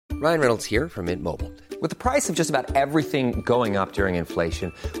Ryan Reynolds here from Mint Mobile. With the price of just about everything going up during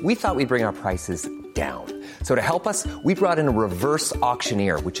inflation, we thought we'd bring our prices down. So to help us, we brought in a reverse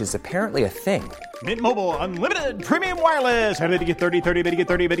auctioneer, which is apparently a thing. Mint Mobile Unlimited Premium Wireless. How to get 30, 30, bit to get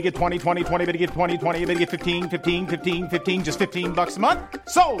 30, bit to get 20, 20, 20, bit to get 20, 20, bit to get 15, 15, 15, 15, just $15 a month?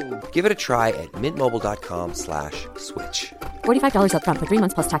 Sold! Give it a try at mintmobile.com/switch. $45 up front for 3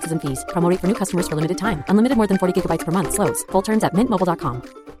 months plus taxes and fees. Promo rate for new customers for limited time. Unlimited more than 40 gigabytes per month. Slows full terms at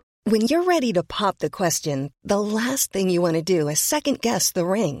mintmobile.com. When you're ready to pop the question, the last thing you want to do is second-guess the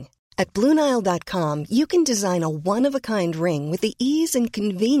ring. At BlueNile.com, you can design a one-of-a-kind ring with the ease and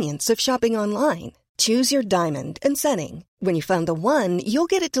convenience of shopping online. Choose your diamond and setting. When you find the one, you'll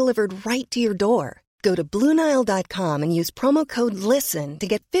get it delivered right to your door. Go to BlueNile.com and use promo code LISTEN to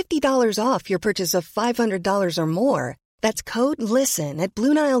get $50 off your purchase of $500 or more. That's code LISTEN at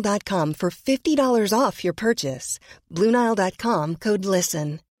BlueNile.com for $50 off your purchase. BlueNile.com, code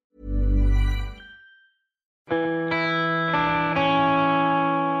LISTEN.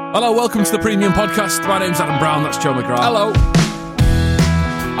 Hello, welcome to the Premium Podcast. My name's Adam Brown, that's Joe McGrath. Hello.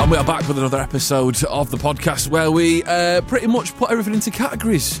 And we are back with another episode of the podcast where we pretty much put everything into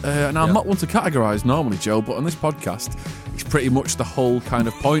categories. And I'm not one to categorise normally, Joe, but on this podcast, it's pretty much the whole kind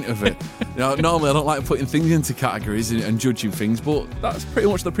of point of it. Normally I don't like putting things into categories and judging things, but that's pretty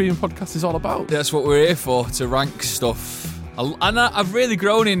much the Premium Podcast is all about. That's what we're here for, to rank stuff. And I've really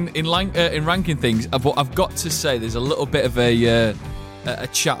grown in ranking things, but I've got to say there's a little bit of a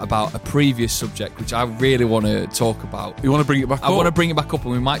chat about a previous subject which I really want to talk about. You want to bring it back up? I want to bring it back up,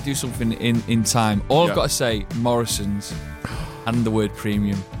 and we might do something in time. All I've got to say, Morrison's and the word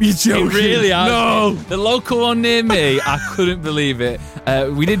premium. You're joking? It really has. No! The local one near me, I couldn't believe it.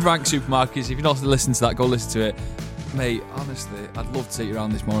 We did rank supermarkets. If you've not listened to that, go listen to it. Mate, honestly, I'd love to take you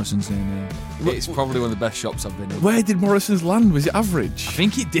around this Morrison's near me. It's probably one of the best shops I've been in. Where did Morrison's land? Was it average? I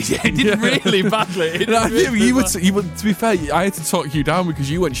think it did. It did really badly. To be fair, I had to talk you down because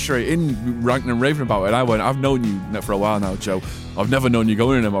you went straight in ranting and raving about it. And I went, I've known you for a while now, Joe. I've never known you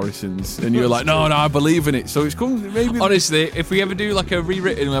going into Morrison's. And you were like, no, I believe in it. So it's come, maybe. Honestly, if we ever do like a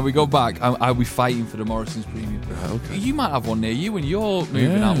rewritten when we go back, I'll be fighting for the Morrison's premium. Okay. You might have one near you when you're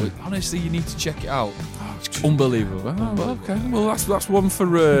moving out. Honestly, you need to check it out. It's unbelievable. Oh, okay. Well, that's one for.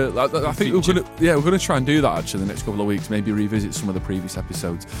 I think we're gonna try and do that actually the next couple of weeks. Maybe revisit some of the previous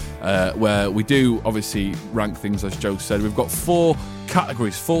episodes where we do obviously rank things as Joe said. We've got 4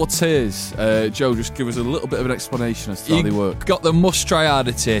 categories, 4 tiers. Joe, just give us a little bit of an explanation as to how they work. Got the must try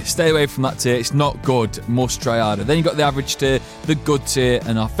harder tier. Stay away from that tier. It's not good. Must try harder. Then you got the average tier, the good tier,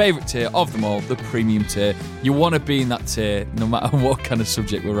 and our favourite tier of them all, the premium tier. You want to be in that tier no matter what kind of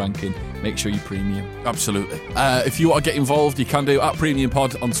subject we're ranking. Make sure you're premium. Absolutely. If you want to get involved, you can do at Premium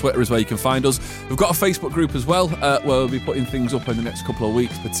Pod on Twitter is where you can find us. We've got a Facebook group as well where we'll be putting things up in the next couple of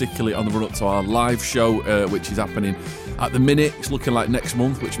weeks, particularly on the run up to our live show, which is happening at the minute. It's looking like next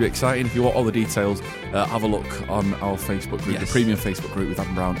month, which will be exciting. If you want all the details, have a look on our Facebook group, the Premium Facebook group with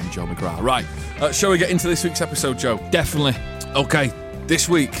Adam Brown and Joe McGrath. Right, shall we get into this week's episode, Joe? Definitely. Okay, this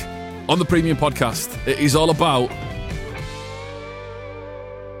week on the Premium Podcast, it is all about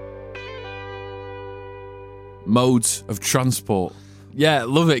modes of transport. Yeah,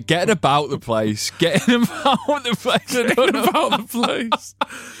 love it. Getting about the place. Getting about the place.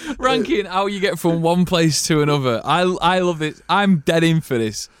 Ranking how you get from one place to another. I love this. I'm dead in for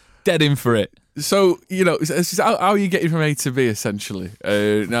this. Dead in for it. So, this is how are you getting from A to B, essentially?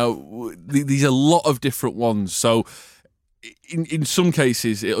 Now, these are a lot of different ones. So, in some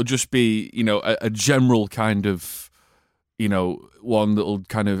cases, it'll just be, a general kind of, one that'll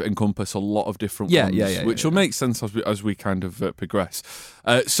kind of encompass a lot of different ones, which will make sense as we kind of progress.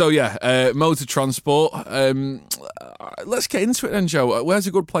 Modes of transport. Let's get into it then, Joe. Where's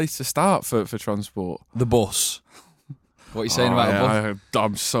a good place to start for transport? The bus. What are you saying about a bus?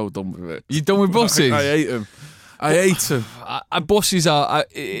 I'm so done with it. You done with buses? I hate them. I hate them. Buses are...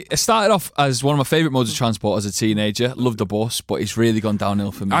 It started off as one of my favourite modes of transport as a teenager. Loved the bus, but it's really gone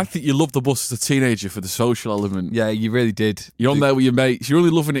downhill for me. I think you loved the bus as a teenager for the social element. Yeah, you really did. You're on there with your mates. You're only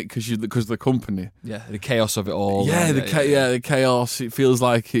loving it because of the company. Yeah, the chaos of it all. Yeah, the chaos. It feels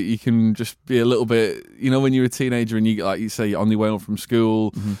like you can just be a little bit... when you're a teenager and you, like you say, you're on your way home from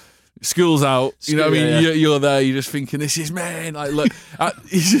school... Mm-hmm. School's out, you know what I mean? Yeah. You're there, you're just thinking, this is, man, like, look,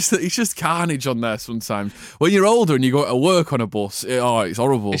 it's just carnage on there sometimes. When you're older and you go to work on a bus, it's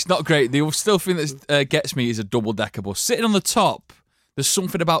horrible. It's not great. The still thing that gets me is a double-decker bus. Sitting on the top, there's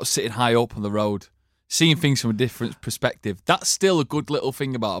something about sitting high up on the road, seeing things from a different perspective. That's still a good little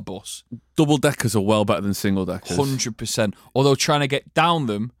thing about a bus. Double-deckers are well better than single-deckers. 100%. Although trying to get down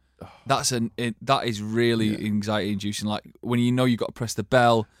them, that is really anxiety inducing. Like when you know you've got to press the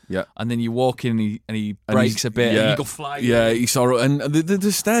bell, and then you walk in and he brakes a bit, and you go flying. Yeah, he's all right. And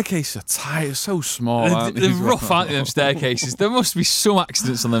the staircases are tight, so small. They're rough, aren't they? Them staircases. There must be some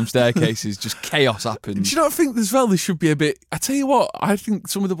accidents on them staircases. Just chaos happens. Do you not think as well? There should be a bit. I tell you what, I think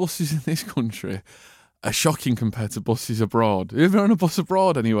some of the buses in this country are shocking compared to buses abroad. Have you ever been on a bus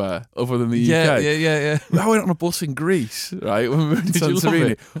abroad anywhere other than the UK? Yeah. I went on a bus in Greece, right, when we were in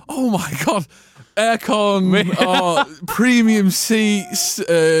Santorini. Oh my God. Aircon, premium seats.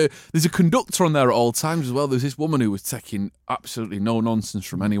 There's a conductor on there at all times as well. There's this woman who was taking absolutely no nonsense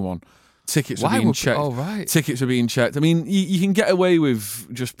from anyone. Tickets were being checked. Oh, right. Tickets were being checked. I mean, you can get away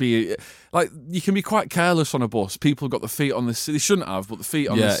with just being like, you can be quite careless on a bus. People have got the feet on the seat. They shouldn't have, but the feet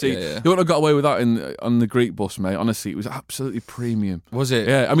on the seat. You wouldn't have got away with that on the Greek bus, mate. Honestly, it was absolutely premium. Was it?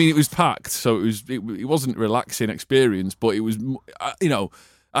 Yeah. I mean, it was packed, so it wasn't a relaxing experience, but it was,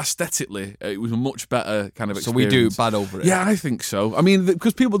 aesthetically, it was a much better kind of experience. So we do bad over it. Yeah, I think so. I mean,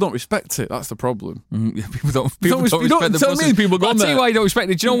 because people don't respect it. That's the problem. People don't respect the buses. People go on there. I'll tell you why you don't respect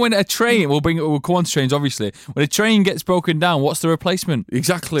it. Do you know when a train, we'll go on to trains, obviously, when a train gets broken down, what's the replacement?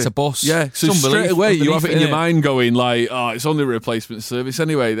 Exactly. It's a bus. Yeah, so straight away you have it in your mind going like, oh, it's only a replacement service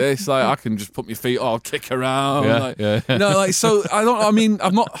anyway. This, like, I can just put my feet, kick around. So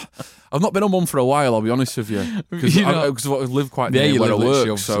I've not been on one for a while, I'll be honest with you, because I live quite near where I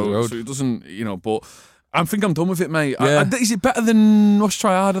work, so it doesn't, but I think I'm done with it, mate. Yeah. Is it better than West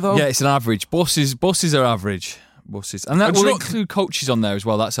Triada though? Yeah, it's an average. Buses are average. Buses, and that will include coaches on there as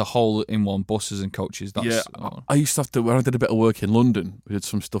well. That's a whole in one, buses and coaches. I used to have to, when I did a bit of work in London, we did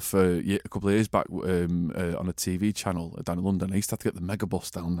some stuff a couple of years back on a TV channel down in London. I used to have to get the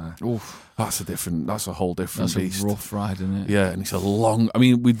megabus down there. Oof. That's a whole different beast. That's a rough ride, isn't it? Yeah, and it's a long. I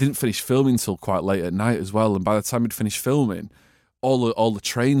mean, we didn't finish filming until quite late at night as well, and by the time we'd finished filming, all the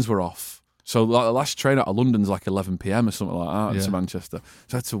trains were off. So like, the last train out of London's like 11 p.m. or something like that to Manchester.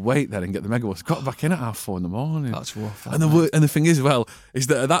 So I had to wait there and get the megabus. Got back in at 4:30 in the morning. That's rough. And the thing is, well, is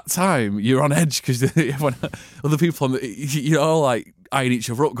that at that time you're on edge because other people you're all like eyeing each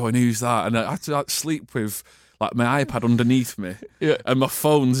other up, going, "Who's that?" And I had to sleep with like my iPad underneath me, and my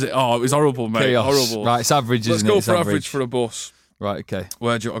phone's. Oh, it was horrible, mate. Chaos. Horrible. Right, it's average. Let's isn't go it? It's for average for a bus. Right. Okay.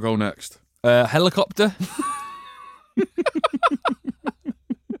 Where do you want to go next? Helicopter.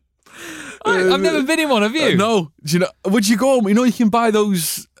 I've never been in one, have you? No. Do you know? Would you go? You can buy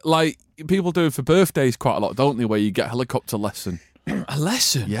those, like people do for birthdays quite a lot, don't they? Where you get a helicopter lesson. A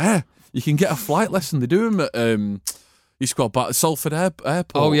lesson? Yeah, you can get a flight lesson. They do them at you score back at Salford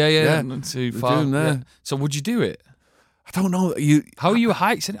Airport. Oh yeah. Not too far. Do them there. Yeah. So would you do it? I don't know. How are you at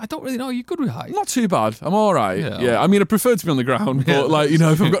heights? I don't really know. Are you good with heights? Not too bad. I'm all right. Yeah. I mean, I prefer to be on the ground, but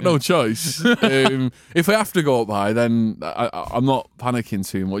if I've got no choice, if I have to go up high, then I'm not panicking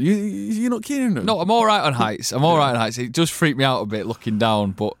too much. You're not keen on it? No, I'm all right on heights. It does freak me out a bit looking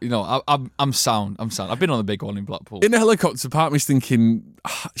down, but I'm sound. I've been on the big one in Blackpool. In the helicopter, part of me's thinking,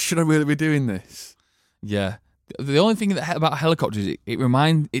 should I really be doing this? Yeah. The only thing about helicopters,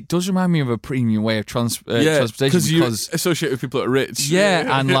 it does remind me of a premium way of transportation because you associate with people that are rich.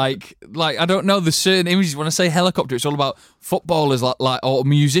 Yeah, and like I don't know, there's certain images. When I say helicopter, it's all about footballers or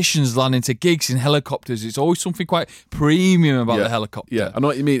musicians landing to gigs in helicopters. It's always something quite premium about the helicopter. Yeah, I know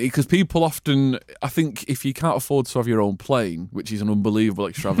what you mean, because people often, I think, if you can't afford to have your own plane, which is an unbelievable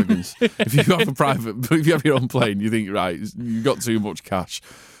extravagance, if you have your own plane, you think, right, you've got too much cash.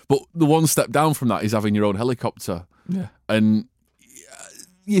 But the one step down from that is having your own helicopter. Yeah. And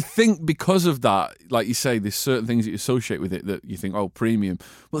you think because of that, like you say, there's certain things that you associate with it that you think, premium.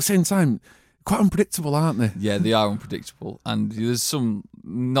 But at the same time, quite unpredictable, aren't they? Yeah, they are unpredictable. And there's some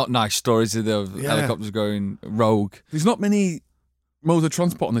not nice stories of helicopters going rogue. There's not many modes of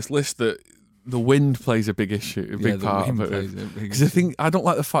transport on this list that the wind plays a big issue, a big part of it. Because I don't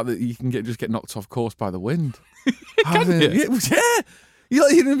like the fact that you can get knocked off course by the wind. Can you? Yeah.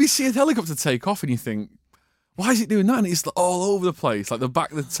 You see a helicopter take off and you think, why is it doing that? And it's all over the place, like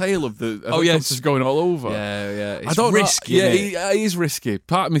the tail of the helicopter's going all over. Yeah. It's risky. It is risky.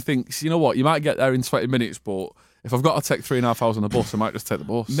 Part of me thinks, you know what, you might get there in 20 minutes, but if I've got to take 3.5 hours on the bus, I might just take the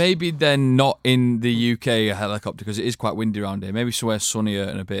bus. Maybe then not in the UK a helicopter, because it is quite windy around here. Maybe somewhere sunnier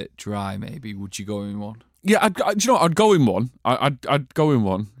and a bit dry. Maybe would you go in one? Yeah, I'd go in one. I'd go in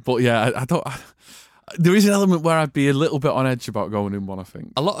one, but yeah, I don't. There is an element where I'd be a little bit on edge about going in one, I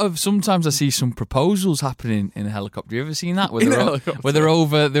think. Sometimes I see some proposals happening in a helicopter. You ever seen that? Where they're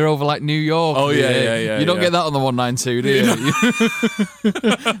over like New York. Oh yeah. You don't get that on the 192, do you?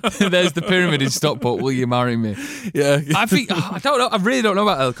 There's the pyramid in Stockport. Will you marry me? Yeah. I don't know. I really don't know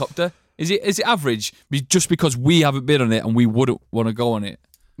about helicopter. Is it average? Just because we haven't been on it and we wouldn't want to go on it.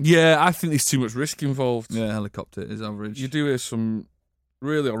 Yeah, I think there's too much risk involved. Yeah, helicopter is average. You do hear some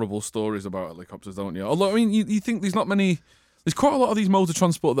really horrible stories about helicopters, don't you? Although, I mean, you think there's not many... There's quite a lot of these motor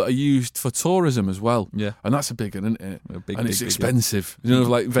transport that are used for tourism as well. Yeah. And that's a big one, isn't it? It's big, expensive. You know,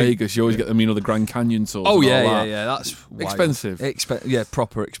 like Vegas, you always get them, the Grand Canyon tours. Oh, and yeah, all that. yeah. That's wild. Expensive. Yeah,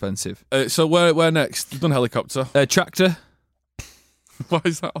 proper expensive. So where next? You've done helicopter. Tractor. Why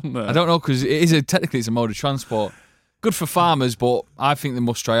is that on there? I don't know, because technically it's a mode of transport. Good for farmers, but I think they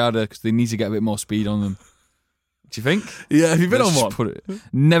must try harder because they need to get a bit more speed on them. Do you think? Yeah, have you been on one?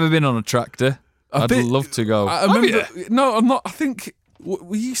 Never been on a tractor. I'd love to go. I remember. No, I'm not. I think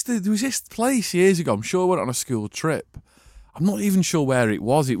we used to. There was this place years ago. I'm sure I went on a school trip. I'm not even sure where it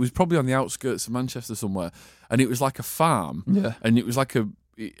was. It was probably on the outskirts of Manchester somewhere, and it was like a farm. Yeah. And it was like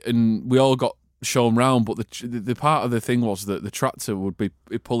and we all got shown round. But the part of the thing was that the tractor would be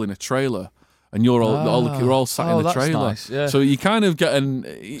pulling a trailer. And you're you're all sat in the trailer, nice, yeah. So you kind of get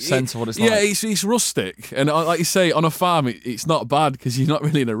a sense of what it's like. like. Yeah, it's rustic, and like you say, on a farm, it's not bad because you're not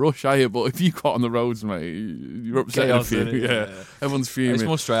really in a rush, are you? But if you got on the roads, mate, you're upsetting a few. Yeah, everyone's fuming. It's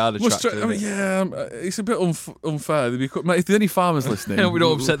must try harder. It's a bit unfair. Mate, if there's any farmers listening, we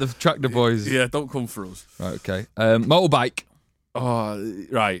don't upset the tractor boys. Yeah, don't come for us. Right, okay. Motorbike. Oh,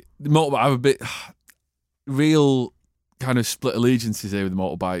 right. The motorbike. I have a bit real. Kind of split allegiances here with the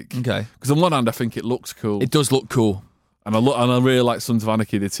motorbike. Okay. Because on one hand, I think it looks cool. It does look cool. And I really like Sons of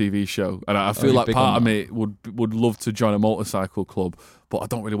Anarchy, the TV show. And I feel like part of me would love to join a motorcycle club, but I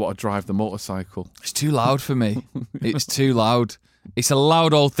don't really want to drive the motorcycle. It's too loud for me. It's too loud. It's a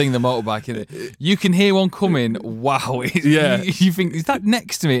loud old thing, the motorbike, isn't it? You can hear one coming. Wow. Yeah. You think, is that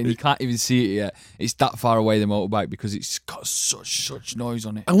next to me? And you can't even see it yet. It's that far away, the motorbike, because it's got such noise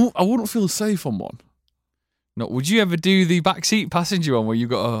on it. I wouldn't feel safe on one. No, would you ever do the backseat passenger one where you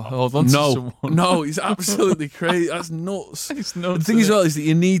got to hold on to someone? No, it's absolutely crazy. That's nuts. It's nuts. The thing as well is that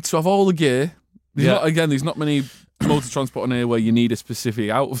you need to have all the gear. There's not many motor transport on here where you need a specific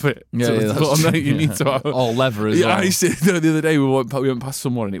outfit. Yeah, that's true. You need to have all leather as well. I used to, the other day we went past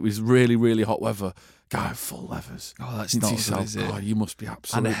someone and it was really, really hot weather. Guy, full leathers. Oh, that's not good, is it? God, you must be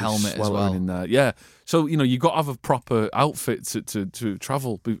absolutely and a helmet as well in there. Yeah. So you got to have a proper outfit to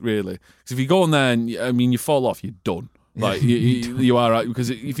travel. Really, because if you go on there and you fall off, you're done. Like you are right, because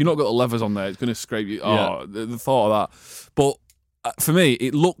if you've not got the levers on there, it's going to scrape you. Oh, the thought of that. But for me,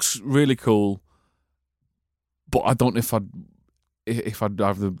 it looks really cool. But I don't know if I'd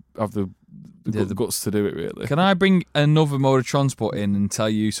have the guts to do it, really. Can I bring another mode of transport in and tell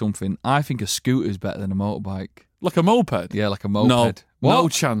you something? I think a scooter's better than a motorbike. Like a moped? Yeah, like a moped. No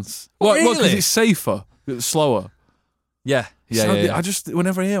chance. What, really? Because it's safer. It's slower. Yeah. I just,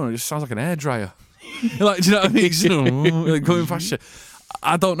 whenever I hear one, it just sounds like an hairdryer. Like, do you know what I mean? Like going past you.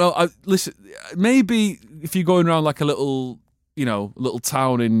 I don't know. Listen, maybe if you're going around like a little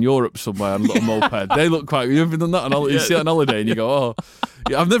town in Europe somewhere on a little moped, they look quite. You've ever done that on holiday? You see it on holiday and you go, oh,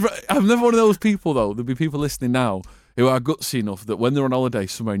 yeah. I'm never one of those people though. There'll be people listening now who are gutsy enough that when they're on holiday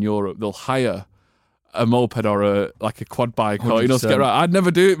somewhere in Europe, they'll hire a moped or a quad bike or to get right. I'd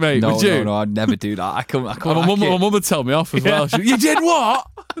never do it, mate. Would you? No, I'd never do that. I can't. My mum would tell me off as well. You did what?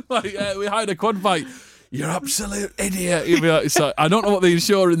 We hired a quad bike. You're an absolute idiot. You'd be like, so, I don't know what the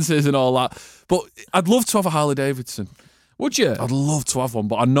insurance is and all that, but I'd love to have a Harley Davidson. Would you? I'd love to have one,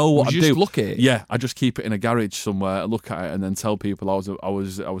 but I know what I'd do. Just look at it? Yeah, I just keep it in a garage somewhere, look at it, and then tell people I was a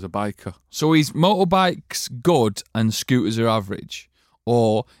biker. So is motorbikes good and scooters are average,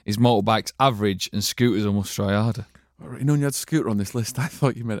 or is motorbikes average and scooters are must try harder? You know, when you had scooter on this list, I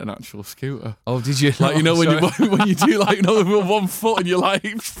thought you meant an actual scooter. Oh, did you? Like, when you do like with one foot and you're like,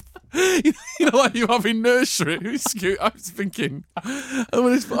 like you're having nursery. I was thinking,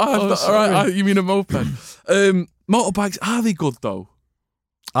 you mean a moped? Motorbikes, are they good though?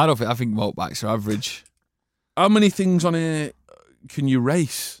 I think motorbikes are average. How many things on here can you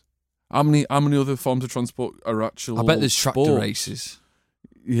race? How many other forms of transport are actual? I bet there's tractor sport? races.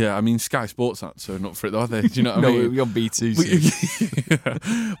 Yeah, I mean, Sky Sports aren't turning up for it, though, are they? Do you know what I mean? No, we're on BT.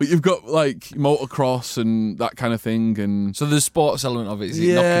 But you've got, like, motocross and that kind of thing. And so the sports element of it, is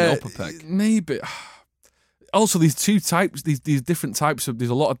it knocking it up a peg? Maybe. Also, these two types, these different types of, there's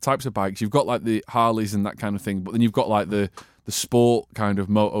a lot of types of bikes. You've got, like, the Harleys and that kind of thing, but then you've got, like, the sport kind of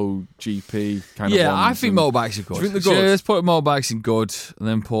MotoGP kind of Yeah, ones. I think motorbikes are good. Do you think they're good? So let's put motorbikes in good and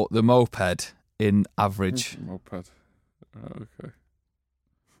then put the moped in average. Moped. Okay.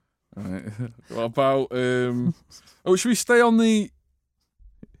 Right. What about should we stay on the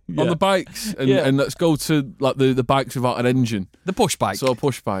bikes and let's go to like the bikes without an engine, the push bike. So a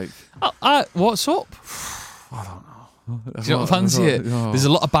push bike. What's up? I don't know. Do you not fancy it? There's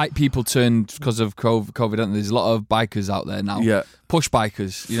a lot of bike people turned because of COVID, aren't there? There's a lot of bikers out there now. Yeah. Push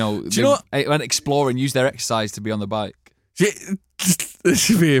bikers, you know. Do you know what? They went exploring, use their exercise to be on the bike. This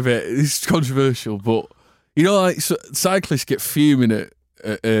should be a bit. It's controversial, but you know, like cyclists get fuming at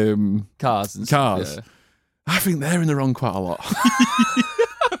Cars and cars. stuff. I think they're in the wrong quite a lot.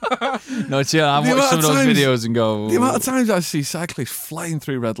 No, it's I've The watched some of those amount of times- videos and go. The amount of times I see cyclists flying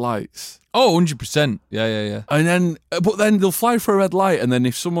through red lights. Oh, 100%. Yeah. And then, but then they'll fly for a red light, and then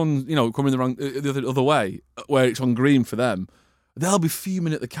if someone, coming the other way, where it's on green for them, they'll be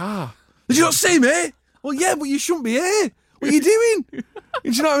fuming at the car. Did you not see me? Well, yeah, but you shouldn't be here. What are you doing? Do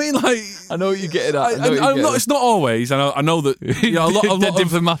you know what I mean? Like, I know what you're getting at. it's not always. I know that. You know, a lot They're of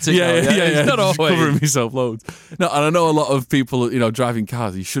diplomatic. Yeah. It's not just always. covering myself loads. No, and I know a lot of people, driving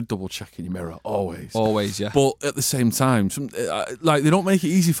cars. You should double check in your mirror always. Always, yeah. But at the same time, they don't make it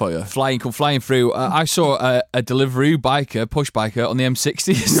easy for you. Flying through. I saw a Deliveroo biker, push biker, on the M60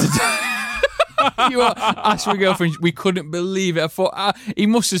 yesterday. I asked my girlfriend, we couldn't believe it. I thought he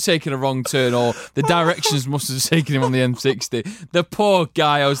must have taken a wrong turn, or the directions must have taken him on the M60. The poor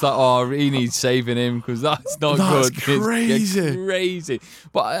guy, I was like, oh, he needs saving him because that's not That's good. crazy. It's crazy.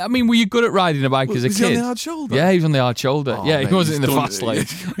 But I mean, were you good at riding a bike as a Was kid? he on the hard shoulder? Yeah, he was on the hard shoulder. Oh, yeah, he mate, wasn't in he's the done fast it. lane.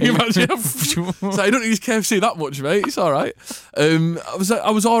 Can you imagine? So I don't use KFC that much, mate. It's all right.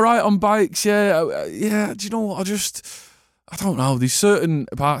 I was all right on bikes. Yeah. Do you know what? I don't know. There's certain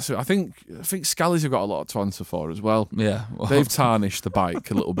parts of it. I think Scallies have got a lot to answer for as well. Yeah. They've tarnished the bike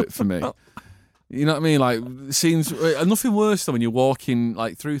a little bit for me. You know what I mean? Like, it seems nothing worse than when you're walking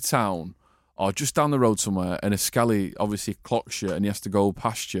like through town or just down the road somewhere, and a Scally obviously clocks you, and he has to go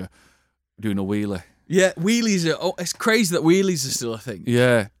past you doing a wheelie. Yeah, wheelies are. Oh, it's crazy that wheelies are still a thing.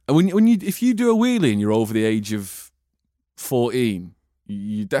 Yeah, and if you do a wheelie and you're over the age of 14.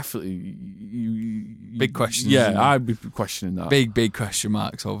 You definitely big questions. Yeah, I'd be questioning that. Big question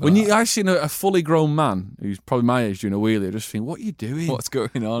marks over when that. I seen a fully grown man who's probably my age doing a wheelie, I just think, what are you doing? What's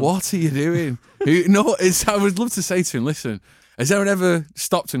going on? What are you doing? I would love to say to him, listen, has anyone ever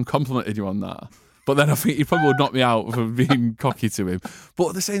stopped and complimented you on that? But then I think he probably would knock me out for being cocky to him. But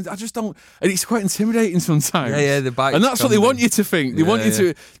at the same time, I just don't, and it's quite intimidating sometimes. Yeah, the bike. And that's what they want you to think. They want you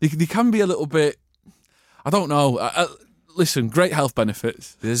Yeah. to. They can be a little bit. I don't know. Listen, great health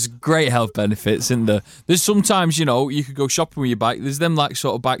benefits. There's great health benefits, isn't there? There's sometimes, you could go shopping with your bike. There's them like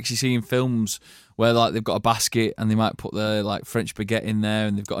sort of bikes you see in films where like they've got a basket and they might put their like French baguette in there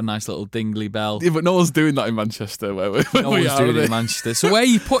and they've got a nice little dingly bell. Yeah, but no one's doing that in Manchester. Where No one's doing it in Manchester. So where are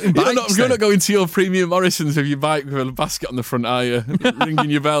you putting bikes? You're not going to your premium Morrison's with your bike with a basket on the front, are you? Ringing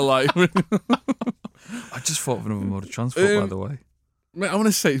your bell like. I just thought of another mode of transport, by the way. Mate, I want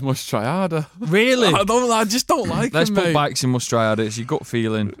to say it's much try harder. Really? I just don't like Let's them, put mate. bikes in must try harder. It's your gut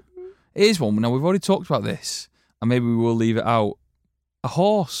feeling. Here's one. Now, we've already talked about this, and maybe we will leave it out. A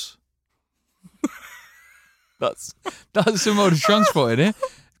horse. That's a mode of transport, isn't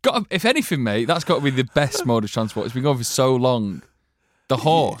it? If anything, mate, that's got to be the best mode of transport. It's been going for so long. The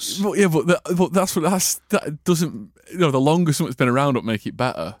horse. But that doesn't. The longer something's been around, don't make it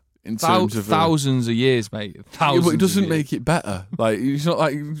better. In terms of thousands of years, mate. Thousands. but it doesn't of years. make it better. Like, it's not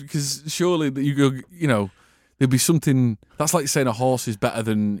like, because surely that you go, there'll be something that's like saying a horse is better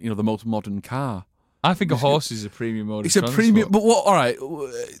than the most modern car. I think a horse is a premium mode. It's of a transport. premium. But what? All right.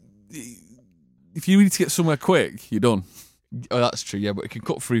 If you need to get somewhere quick, you're done. Oh, that's true. Yeah, but it can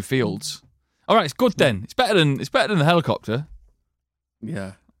cut through fields. All right, it's good then. It's better than the helicopter.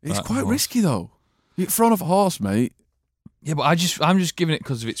 Yeah, it's Right, quite horse. risky though. You get thrown off a horse, mate. Yeah, but I'm just giving it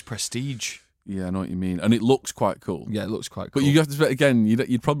because of its prestige. Yeah, I know what you mean, and it looks quite cool. Yeah, it looks quite But cool. you have to again.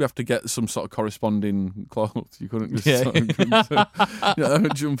 You'd probably have to get some sort of corresponding clothes. You couldn't just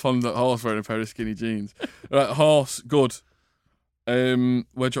jump on that horse wearing a pair of skinny jeans. Right, horse, good. Where do you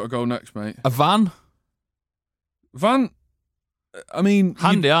want to go next, mate? A van, Van. I mean,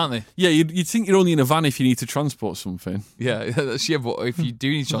 handy, aren't they? Yeah, you'd think you're only in a van if you need to transport something. Yeah, that's, yeah. But if you do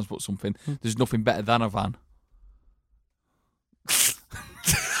need to transport something, there's nothing better than a van.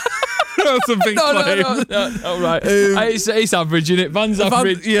 That's a big claim. No, right. It's average, isn't it? Van's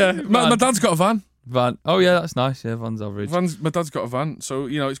average. Yeah, Van. my dad's got a van. Van. Oh yeah, that's nice. Yeah, van's average. My dad's got a van, so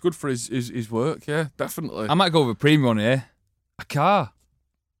it's good for his work. Yeah, definitely. I might go with a premium on here. A car.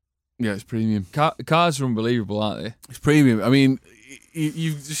 Yeah, it's premium. Cars are unbelievable, aren't they? It's premium. I mean,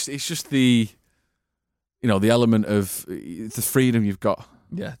 it's just the the element of the freedom you've got.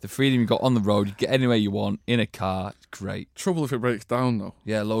 Yeah, the freedom you got on the road. You get anywhere you want in a car. It's great. Trouble if it breaks down though.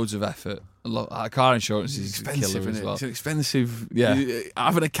 Yeah, loads of effort. Car insurance is expensive, killer isn't as it? well. It's an expensive. Yeah.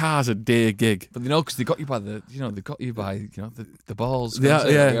 Having a car's a dear gig. But because they got you by the balls. Yeah,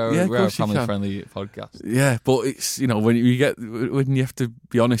 We're of a course you can. family-friendly podcast. Yeah, but it's when you have to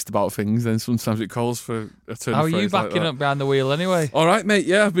be honest about things, then sometimes it calls for a turn. How of are you phrase like backing that. up behind the wheel anyway? All right, mate.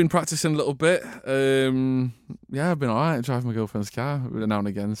 Yeah, I've been practicing a little bit. I've been all right driving my girlfriend's car now and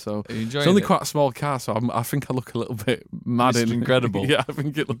again. So Are you enjoying it's only it? quite a small car, so I think I look a little bit mad. Mr. Incredible. Yeah, I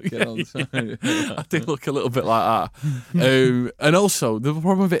think it looks. Get on, sorry. I do look a little bit like that. And also the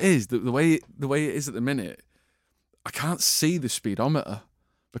problem with it is that the way it is at the minute, I can't see the speedometer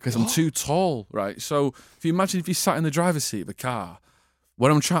because I'm too tall. Right. So if you imagine if you sat in the driver's seat of the car,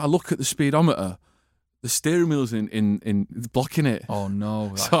 when I'm trying to look at the speedometer, the steering wheel's in blocking it. Oh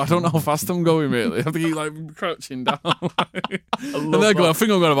no! So I don't know how fast I'm going, really. I have to keep crouching down. And they're going, I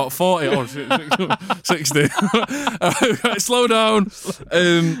think I'm going about 40 or 60. Right, slow down.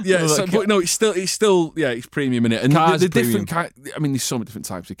 But no, it's still it's premium in it. And Cars the premium. different there's so many different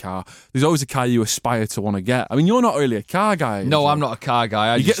types of car. There's always a car you aspire to want to get. I mean, you're not really a car guy. No, I'm not a car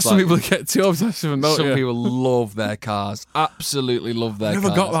guy. You get some people that get too obsessed with them, don't Some you? people love their cars. Absolutely love their Never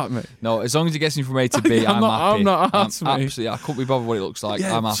cars. got that, mate. No, as long as it gets me from A to B, I'm happy. I'm not asked, mate. absolutely. I couldn't be bothered what it looks like.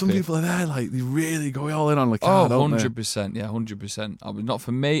 Yeah, I'm happy. some people are there, like, they really go all in on the car, Oh, don't they? 100%. Yeah, 100%. Not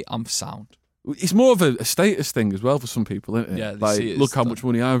for me, I'm sound. It's more of a status thing as well for some people, isn't it? Yeah, they like, see it as look how that. much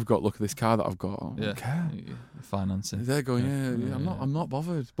money I've got. Look at this car that I've got. I Yeah. don't care. Financing. They're going, yeah, I'm not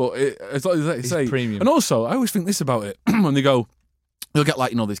bothered. But as long as they It's say, premium. and also I always think this about it when they go, they'll get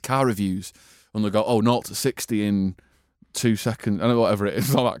like these car reviews, and they'll go, 0 to 60 in 2 seconds. I don't know, whatever it is,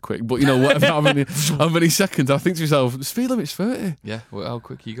 it's not that quick, but whatever, how many seconds. I think to myself, the speed limit's 30. Yeah, well, how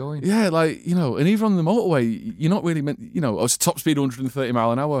quick are you going? Yeah, and even on the motorway, you're not really meant. It's top speed 130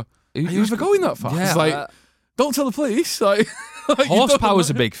 mile an hour. Are you ever going that fast? Yeah, It's like, don't tell the police. Like Horsepower's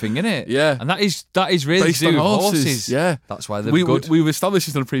a big thing, isn't it? Yeah. And that is really based to do on with horses. Yeah, That's why they're we, good. We've established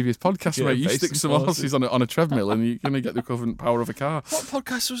this on a previous podcast, Yeah, mate. You based stick on some horses. horses on a treadmill, and you're going to get the equivalent power of a car. What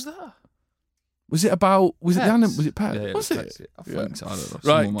podcast was that? Was it about? Was it the Pets. animal? Was it pet? Yeah, was Pets. it? I think so. I don't know.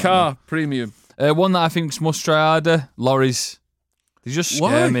 Right, Someone might car premium. know. One that I think's must try harder. Lorries. They just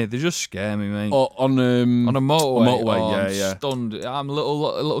scare Why? me. They just scare me, mate. Or on a motorway. I'm yeah. stunned. I'm a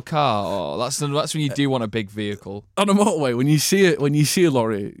little car. Oh, that's when you do want a big vehicle. On a motorway, when you see a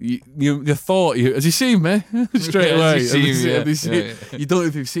lorry, you thought, has he seen me? Straight away. Has he seen me? Have they seen- Yeah. You don't know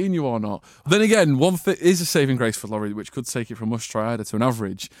if they've seen you or not. But then again, one thing is a saving grace for lorry, which could take it from must try harder to an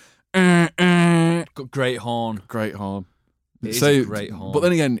average. Got great horn. Great horn. It is a great horn. But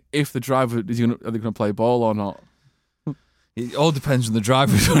then again, if the driver are they going to play ball or not? It all depends on the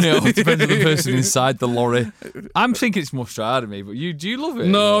driver, doesn't it? It all depends on the person inside the lorry. I'm thinking it's must try harder, me, but do you love it?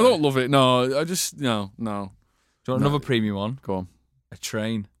 No, I don't love it. No, I just no. Do you want another premium one? Go on. A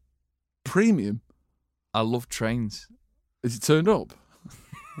train. Premium. I love trains. Is it turned up?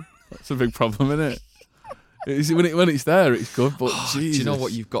 That's a big problem, isn't it? When it's there, it's good. But Do you know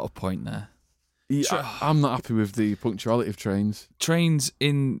what? You've got a point there. I'm not happy with the punctuality of trains. Trains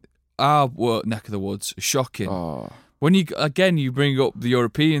in our neck of the woods are shocking. Oh. When you bring up the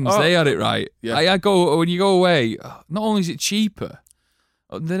Europeans, Oh. they had it right. Yeah. I go when you go away. Not only is it cheaper,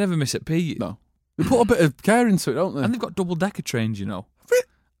 they never miss a beat. No, they put a bit of care into it, don't they? And they've got double decker trains.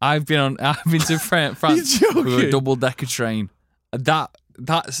 I've been to France You're with a joking. double decker train.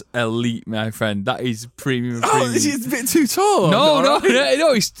 That's elite, my friend. That is premium. Oh, is it a bit too tall? No,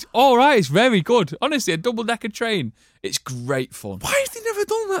 it's all right. It's very good. Honestly, a double decker train. It's great fun. Why have they never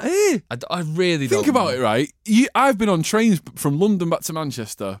done that here? I really Think don't about know. it, right? I've been on trains from London back to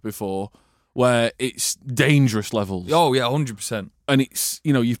Manchester before, where it's dangerous levels. Oh yeah, 100%. And it's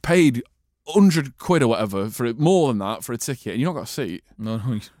you've paid £100 or whatever for it, more than that for a ticket, and you've not got a seat. No.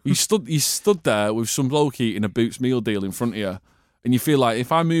 You stood there with some bloke eating a Boots meal deal in front of you, and you feel like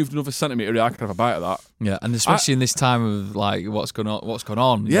if I moved another centimetre, I could have a bite of that. Yeah, and especially in this time of like what's going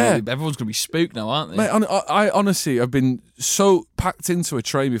on. Yeah. Everyone's going to be spooked now, aren't they? Mate, I honestly, I've been so packed into a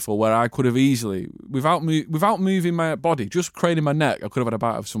train before where I could have easily, without moving my body, just craning my neck, I could have had a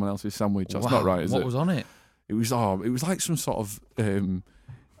bite of someone else's sandwich. That's not right, is it? What was on it? It was like some sort of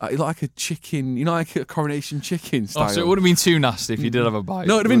like a chicken, like a coronation chicken style. Oh, so it would have been too nasty if you did have a bite.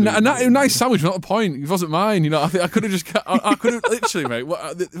 No, it'd have been a nice sandwich, not the point. It wasn't mine. I think I could have just, I could have literally, mate.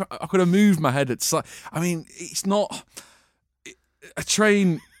 I could have moved my head. It's not a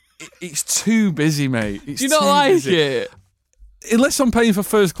train. It's too busy, mate. It's Do you not too like busy. it? Unless I'm paying for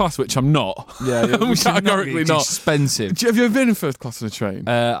first class, which I'm not. Yeah, I'm categorically it's not. expensive. Have you ever been in first class on a train?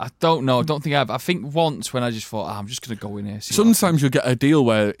 I don't know. I don't think I have. I think once when I just thought, I'm just going to go in here. See what Sometimes you'll get a deal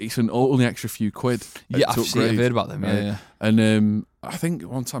where it's only extra few quid. Yeah, to I've upgrade. heard about them. Yeah. And I think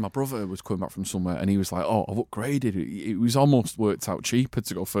one time my brother was coming back from somewhere and he was like, "Oh, I've upgraded. It was almost worked out cheaper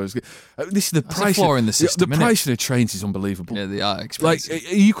to go first." This is the price. A flaw in the system. The price of the trains is unbelievable. Yeah, they are expensive.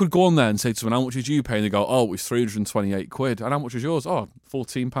 Like you could go on there and say to someone, "How much did you pay?" And they go, "Oh, it was £328." And how much was yours? "Oh,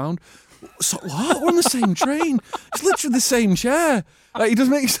 £14." So what? We're on the same train. It's literally the same chair. Like it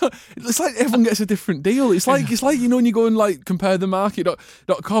doesn't make sense. It's like everyone gets a different deal. It's like when you go and like compare the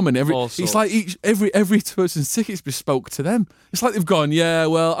market.com and it's like every person's ticket's bespoke to them. It's like they've gone, yeah,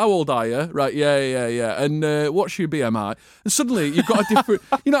 well, how old are you? Right, yeah. And what's your BMI? And suddenly you've got a different.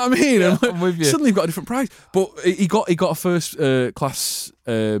 You know what I mean? Yeah, I'm with you. Suddenly you've got a different price. But he got a first class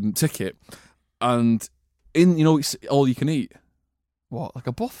ticket, and it's all you can eat. What, like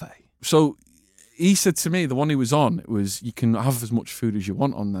a buffet? So he said to me, the one he was on was you can have as much food as you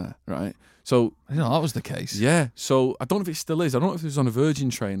want on there, right? So I didn't know that was the case. Yeah. So I don't know if it still is. I don't know if it was on a Virgin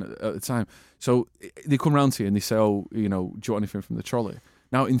train at the time. So they come round to you and they say, "Oh, do you want anything from the trolley?"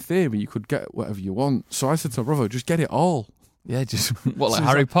 Now, in theory, you could get whatever you want. So I said to my brother, "Just get it all." Yeah, just what, like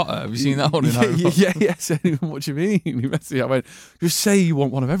Harry Potter? Have you seen that one in Harry Potter? Yeah. So what do you mean? He messaged me. I went, "Just say you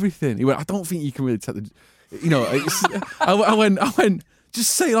want one of everything." He went, "I don't think you can really take the." I went.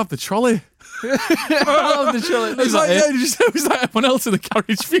 Just say you'll have the trolley. I love the trolley. It was like everyone else in the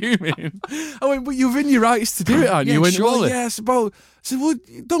carriage fuming. I went, but you're in your rights to do it, aren't you? Yeah, He went, surely. well, yes, but I said, well,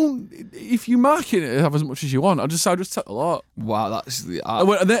 don't. If you market it, have as much as you want. I'll just take a lot. Wow, that's the. I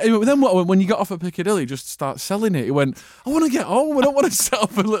went, then what? When you got off at Piccadilly, just start selling it. He went, I want to get home. I don't want to set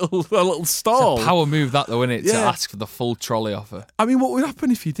up a little stall. It's a power move, that though, isn't it? To Yeah. ask for the full trolley offer. I mean, what would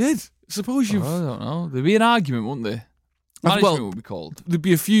happen if you did? Suppose you. I don't know. There'd be an argument, wouldn't there? Management would be called. There'd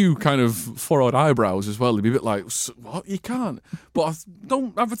be a few kind of furrowed eyebrows as well. They'd be a bit like, what? You can't. But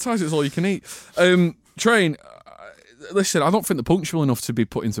don't advertise it's all you can eat. Train, listen, I don't think they're punctual enough to be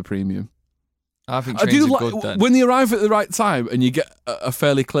put into premium. I think trains are good then. When they arrive at the right time and you get a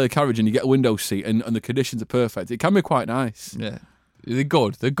fairly clear carriage and you get a window seat and the conditions are perfect, it can be quite nice. Yeah. They're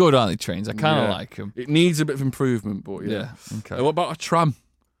good. They're good, aren't they, trains? I kind of like them. It needs a bit of improvement, but yeah. Okay. What about a tram?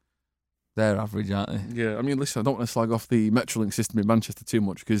 They're average, aren't they? Yeah, I mean, listen, I don't want to slag off the Metrolink system in Manchester too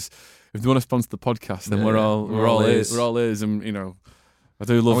much because if they want to sponsor the podcast, then we're all ears, and I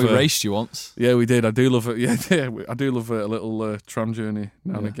do love. We raced you once. Yeah, we did. I do love it. Yeah, I do love a little tram journey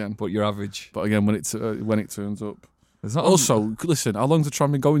now and again. But you're average. But again, when it turns up. Not also, listen, how long's the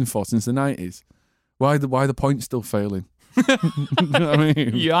tram been going for since the 90s? Why the point's still failing? You know what I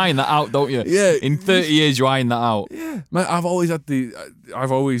mean? You iron that out, don't you? Yeah. In 30 years, you iron that out. Yeah, mate. I've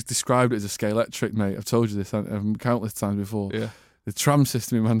always described it as a Scalextric, mate. I've told you this countless times before. Yeah. The tram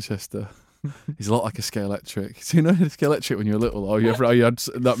system in Manchester is a lot like a Scalextric. So you know a Scalextric when you were little, or you had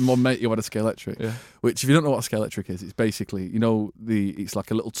that one mate you had a Scalextric. Yeah. Which, if you don't know what a Scalextric is, it's basically it's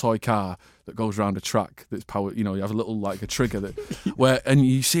like a little toy car that goes around a track that's powered. You have a little like a trigger that and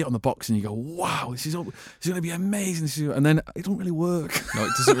you see it on the box and you go, wow, this is going to be amazing. And then it don't really work. No,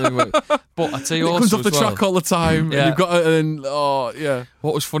 it doesn't really work. But I tell you, it comes off the track all the time. Yeah. And you've got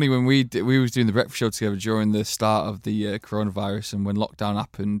What was funny when we was doing the breakfast show together during the start of the coronavirus, and when lockdown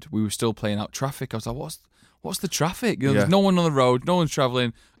happened, we were still playing out traffic. I was like, what's the traffic? There's no one on the road, no one's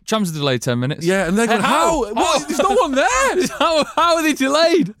travelling. Trams are delayed 10 minutes. Yeah, and they're going, how? What? There's no one there. How are they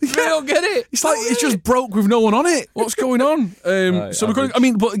delayed? I don't get it. It's like it's just broke with no one on it. What's going on? So we're going. I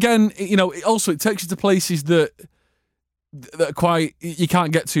mean, but again, it takes you to places that are quite you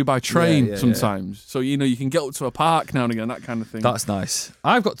can't get to by train sometimes. Yeah. So you can get up to a park now and again, that kind of thing. That's nice.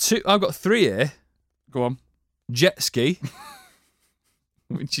 I've got three here. Go on. Jet ski.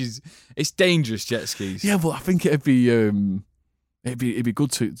 It's dangerous, jet skis. Yeah, but I think it'd be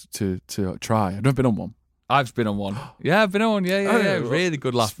good to try. I've never been on one. I've been on one. Yeah, I've been on one. Yeah. Really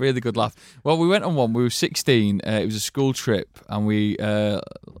good laugh. Really good laugh. Well, we went on one. We were 16. It was a school trip, and we told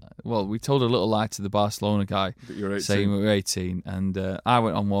a little lie to the Barcelona guy, saying we were 18, and I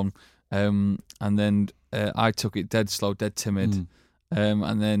went on one, and then I took it dead slow, dead timid,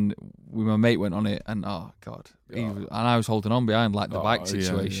 and then my mate went on it, and oh god, and I was holding on behind like the bike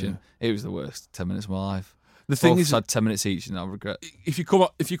situation. Yeah. It was the worst 10 minutes of my life. The thing is, had 10 minutes each, and I regret. If you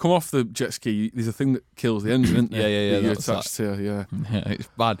come off the jet ski, there's a thing that kills the engine, isn't there? Yeah. You're attached to, yeah, it's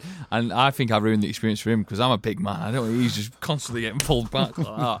bad. And I think I ruined the experience for him because I'm a big man. He's just constantly getting pulled back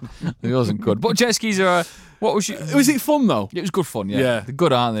like that. It wasn't good. But jet skis are. Was it fun though? It was good fun. Yeah. They're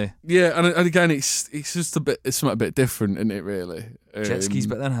good, aren't they? Yeah, and again, it's just it's something a bit different, isn't it? Really, jet skis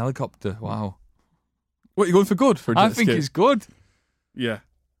better than helicopter. Wow. What, you're going for good for a jet ski? I think it's good. Yeah.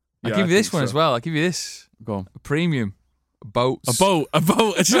 I'll give you this one as well. I'll give you this. Go on. A premium. Boats. A boat. I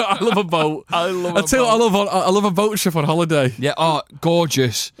love a boat. I love a boat. I love a boat trip on holiday. Yeah,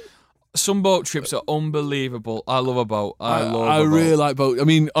 gorgeous. Some boat trips are unbelievable. I love a boat. I really like boat. I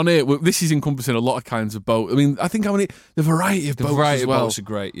mean, on here, this is encompassing a lot of kinds of boat. I mean, I think the variety of boats as well. Boats are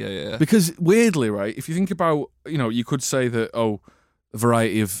great, yeah. Because weirdly, right, if you think about, you could say that, a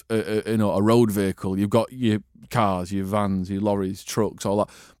variety of, a road vehicle, you've got your cars, your vans, your lorries, trucks, all that.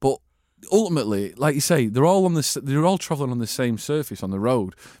 But ultimately, like you say, they're all travelling on the same surface on the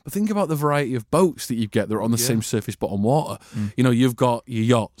road. But think about the variety of boats that you get that are on the same surface but on water. You've got your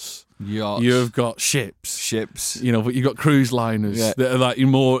yachts. You've got ships. But you've got cruise liners that are like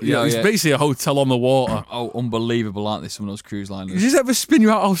more. It's basically a hotel on the water. Oh, unbelievable, aren't they? Some of those cruise liners. Does it ever spin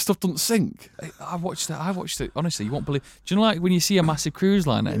you out how stuff doesn't sink? I watched it. Honestly, you won't believe. Do you know, like when you see a massive cruise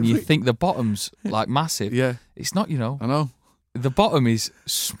liner and you think the bottom's like massive? Yeah, it's not. I know. The bottom is.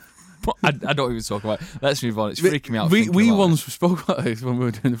 I don't even talk about it. Let's move on. It's freaking me out. We once spoke about this when we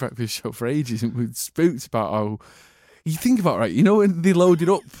were doing the breakfast show for ages, and we spooked about how you think about right. When they load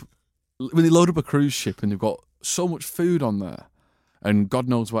up a cruise ship and they've got so much food on there, and God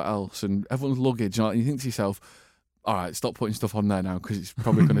knows what else, and everyone's luggage, and you think to yourself, all right, stop putting stuff on there now because it's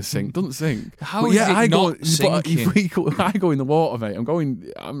probably going to sink. Doesn't sink. How is it not sinking? I go in the water, mate.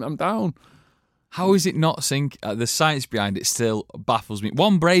 I'm down. How is it not sink? The science behind it still baffles me.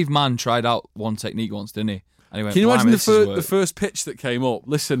 One brave man tried out one technique once, didn't he? Anyway, can you imagine the first pitch that came up?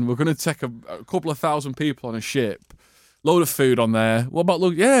 Listen, we're going to take a couple of thousand people on a ship, load of food on there. What about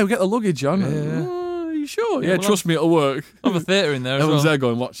luggage? Yeah, we'll get the luggage on. Yeah. Are you sure? Yeah, trust me, it'll work. Have a theatre in there as Everyone's well. there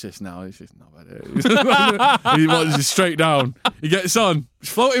going, watch this now. It's just not bad. He watches it straight down. He gets on.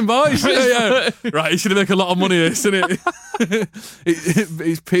 It's floating, boys. Yeah. Right, he's going to make a lot of money this, isn't it?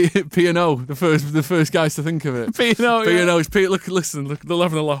 It's P&O, the first guys to think of it. P&O, P&O. It's listen, they're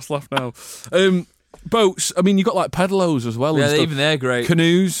having a last laugh now. Boats, I mean, you've got like pedalos as well. Yeah, even they're great.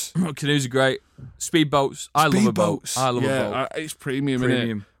 Canoes. Canoes are great. Speedboats. I love a boat. I love a boat. It's premium, isn't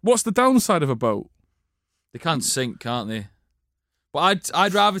it? What's the downside of a boat? They can sink, can't they? But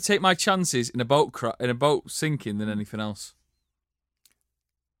I'd rather take my chances in a boat sinking than anything else.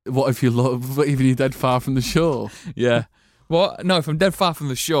 What if you're dead far from the shore? Yeah. Well, no, if I'm dead far from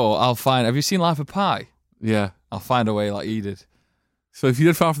the shore, I'll find. Have you seen Life of Pi? Yeah. I'll find a way like he did. So if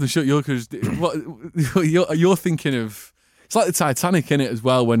you're dead far from the shore, you're thinking of. It's like the Titanic, innit, as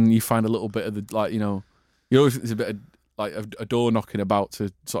well. When you find a little bit of the you always think there's a bit of like a door knocking about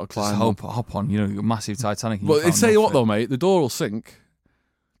to sort of climb. Just hop on, a massive Titanic. But I'd say what though, mate, the door will sink.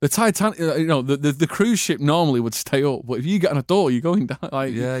 The Titanic, the cruise ship normally would stay up, but if you get on a door, you're going down.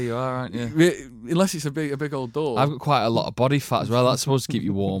 Like, yeah, you are, aren't you? Unless it's a big old door. I've got quite a lot of body fat as well. That's supposed to keep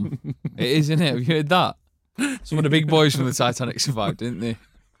you warm. It is, isn't it? Have you heard that? Some of the big boys from the Titanic survived, didn't they?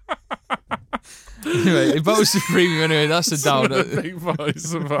 Anyway, boats are premium. Anyway, that's a down note. Big boys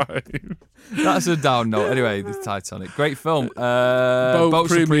survived. That's a down note. Anyway, the Titanic, great film.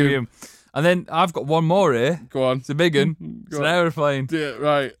 Boats are premium. And then I've got one more here. Go on. It's a big one. It's an aeroplane. Yeah,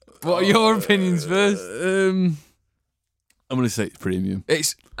 right. What are your opinions first? I'm going to say it's premium.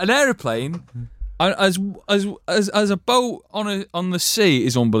 It's an aeroplane. As a boat on the sea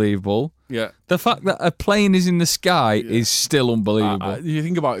is unbelievable. Yeah. The fact that a plane is in the sky is still unbelievable. You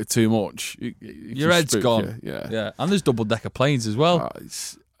think about it too much, your head's gone. Yeah. And there's double-decker planes as well.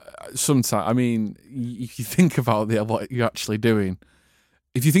 Sometimes, I mean, if you think about what you're actually doing.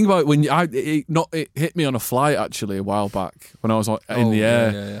 If you think about it, when it hit me on a flight actually a while back when I was in the air,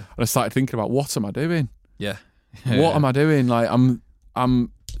 and I started thinking about what am I doing? Yeah. What am I doing? Like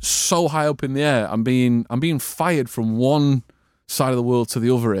I'm so high up in the air. I'm being fired from one side of the world to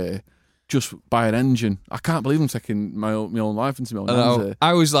the other here, just by an engine. I can't believe I'm taking my own life into my own hands here.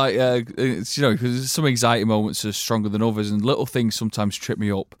 I was like, because some anxiety moments are stronger than others, and little things sometimes trip me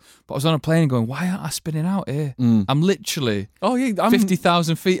up. But I was on a plane going, why aren't I spinning out here? I'm literally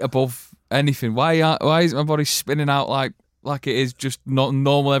 50,000 feet above anything. Why isn't my body spinning out like it is just not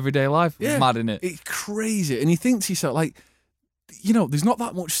normal everyday life? Yeah, mad, isn't it? It's crazy. And you think to yourself, like, there's not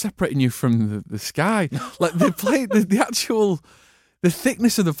that much separating you from the sky. Like the plane, the actual. The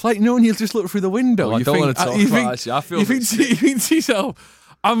thickness of the plane, when you just look through the window, well, I don't want to talk about it. I feel you think to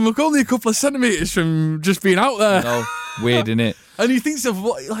yourself, I'm only a couple of centimetres from just being out there. No, weird, innit? And you think to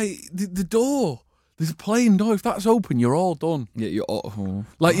yourself, the door, there's a plane door, if that's open, you're all done. Yeah, you're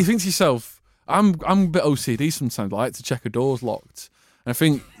like, you think to yourself, I'm a bit OCD sometimes, I like to check a door's locked. And I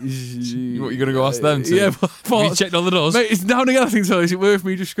think... What, you're going to go ask them to? Yeah, but have you checked all the doors? Mate, it's now and again I think so. Is it worth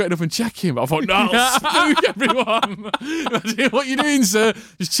me just getting up and checking? But I thought, no, I'll spook everyone. What are you doing, sir?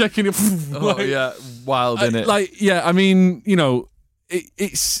 Just checking it. Yeah, wild, innit? I mean,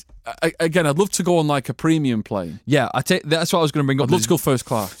 it's again, I'd love to go on like a premium plane. Yeah, that's what I was going to bring up. I'd love to go first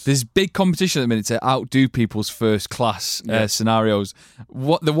class. There's big competition at the minute to outdo people's first class scenarios.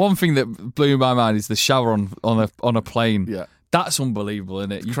 The one thing that blew my mind is the shower on a plane. Yeah. That's unbelievable,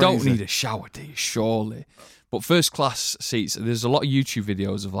 isn't it? You don't need a shower, do you? Surely. But first class seats, there's a lot of YouTube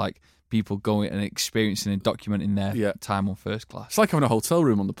videos of like people going and experiencing and documenting their time on first class. It's like having a hotel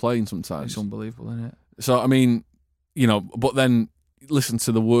room on the plane sometimes. It's unbelievable, isn't it? So, I mean, but then listen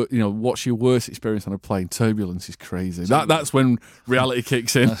to what's your worst experience on a plane? Turbulence is crazy. That's when reality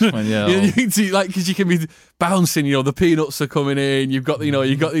kicks in. That's when, because you can be bouncing. The peanuts are coming in. You've got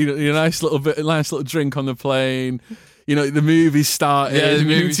your nice little drink on the plane. The movie's starting. Yeah,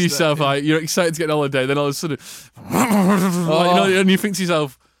 you think to yourself, like, you're excited to get on holiday. Then all of a sudden, and you think to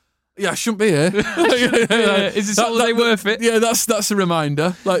yourself, I shouldn't be here. Is this holiday worth it? Yeah, that's a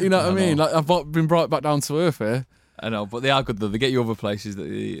reminder. Like, what I mean? Like, I've been brought back down to earth here. I know, but they are good though. They get you other places that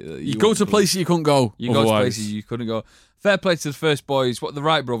you go to places you couldn't go. You go to places you couldn't go. Fair play to the first boys. What, the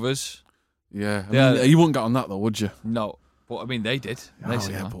Wright brothers? Yeah, I mean, you wouldn't get on that though, would you? No, but I mean they did.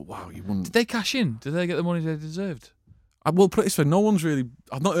 But wow, you wouldn't. Did they cash in? Did they get the money they deserved? Well, put it this way, no one's really.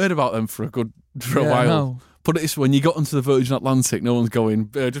 I've not heard about them for a while. No. Put it this way, when you got onto the Virgin Atlantic, no one's going,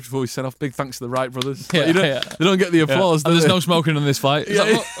 just before we set off, big thanks to the Wright brothers. They don't get the applause. And there's no smoking on this flight.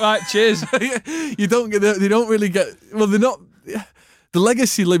 Right, cheers. You don't get. They don't really get. Well, they're not. The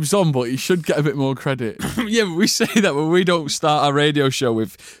legacy lives on, but you should get a bit more credit. Yeah, but we say that when we don't start our radio show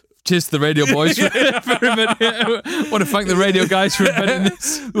with cheers to the radio boys for inventing it. I want to thank the radio guys for inventing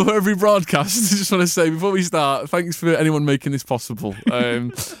this. For every broadcast, I just want to say before we start, thanks for anyone making this possible.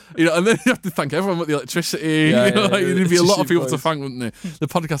 And then you have to thank everyone with the electricity. There'd be a lot of people to thank, wouldn't there? The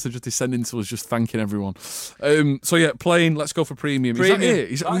podcast are just descending to us, just thanking everyone. Plane. Let's go for premium. Is that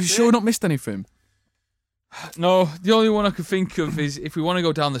it? Are you sure we've not missed anything? No, the only one I could think of is if we want to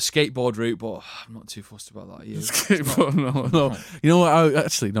go down the skateboard route, but I'm not too fussed about that either. Skateboard, no. You know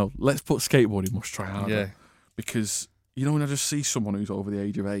what? No. Let's put skateboarding must try harder. Yeah. Because, when I just see someone who's over the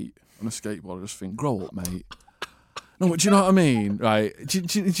age of 8 on a skateboard, I just think, grow up, mate. No, but do you know what I mean? Right? Do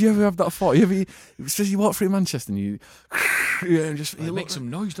you ever have that thought? Especially you walk through Manchester and you make some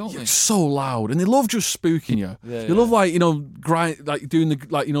noise, don't they? It's so loud, and they love just spooking you. They love grind, like doing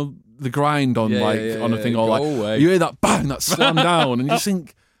the grind on on a thing, or like away. You hear that bang, that slam down, and you just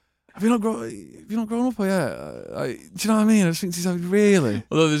think, have you not grown up yet? Do you know what I mean? I just think to yourself, really?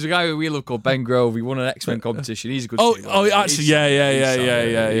 Although there's a guy who we love called Ben Grove. He won an X-Men competition. He's a good. Actually,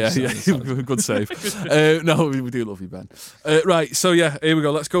 yeah. Good save. No, we do love you, Ben. Right, so here we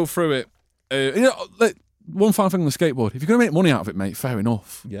go. Let's go through it. One final thing on the skateboard. If you're going to make money out of it, mate, fair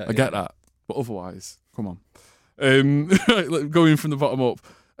enough. Yeah, I get that. But otherwise, come on. Going from the bottom up.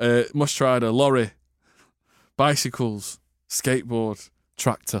 Must rider, lorry, bicycles, skateboard,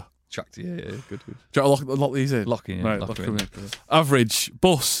 tractor. Yeah, good. Do you want to lock these in? Locking in. Right, lock them in. Average,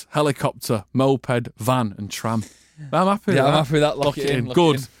 bus, helicopter, moped, van and tram. I'm happy with that. I'm happy with that. Lock it in.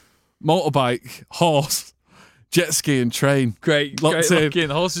 Good. Motorbike, horse, jet ski and train. Great. Lock in.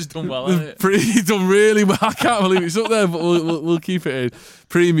 The horse has done well, hasn't it? He's done really well. I can't believe it's up there, but we'll keep it in.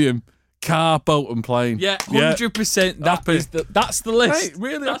 Premium. Car, boat and plane. Yeah, 100%. That's the list. Mate,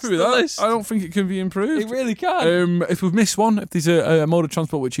 really happy with that. List. I don't think it can be improved. It really can. If we've missed one, if there's a mode of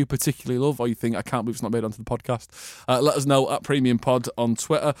transport which you particularly love, or you think, I can't believe it's not made onto the podcast, let us know at Premium Pod on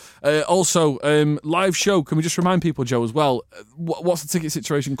Twitter. Also, live show. Can we just remind people, Joe, as well, what's the ticket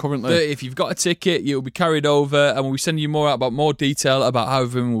situation currently? If you've got a ticket, you'll be carried over, and we'll be sending you more detail about how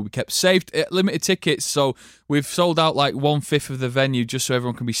everyone will be kept safe. Limited tickets, so we've sold out like 1/5 of the venue just so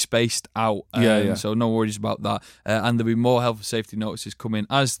everyone can be spaced out. So no worries about that. And there'll be more health and safety notices coming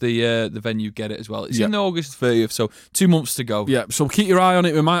as the venue get it as well. It's in August 30th, so 2 months to go. Yeah, so keep your eye on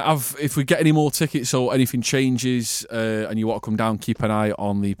it. We might have, if we get any more tickets or anything changes and you want to come down, keep an eye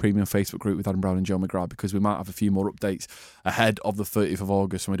on the Premium Facebook group with Adam Brown and Joe McGrath, because we might have a few more updates ahead of the 30th of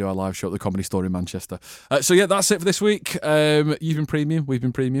August when we do our live show at the Comedy Store in Manchester. That's it for this week. You've been Premium, we've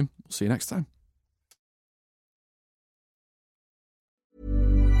been Premium. We'll see you next time.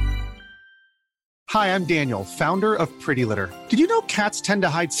 Hi, I'm Daniel, founder of Pretty Litter. Did you know cats tend to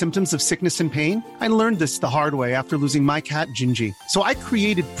hide symptoms of sickness and pain? I learned this the hard way after losing my cat, Gingy. So I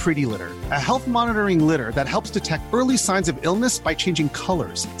created Pretty Litter, a health monitoring litter that helps detect early signs of illness by changing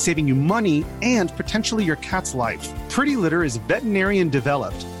colors, saving you money and potentially your cat's life. Pretty Litter is veterinarian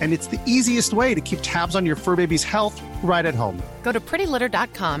developed, and it's the easiest way to keep tabs on your fur baby's health right at home. Go to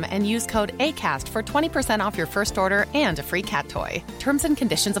prettylitter.com and use code ACAST for 20% off your first order and a free cat toy. Terms and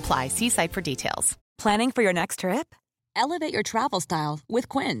conditions apply. See site for details. Planning for your next trip? Elevate your travel style with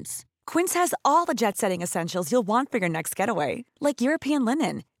Quince. Quince has all the jet-setting essentials you'll want for your next getaway, like European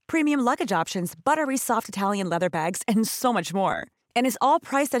linen, premium luggage options, buttery soft Italian leather bags, and so much more. And is all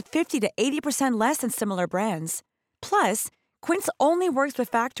priced at 50 to 80% less than similar brands. Plus, Quince only works with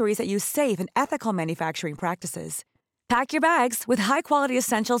factories that use safe and ethical manufacturing practices. Pack your bags with high-quality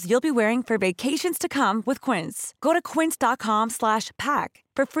essentials you'll be wearing for vacations to come with Quince. Go to quince.com/pack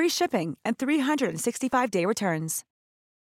for free shipping and 365-day returns.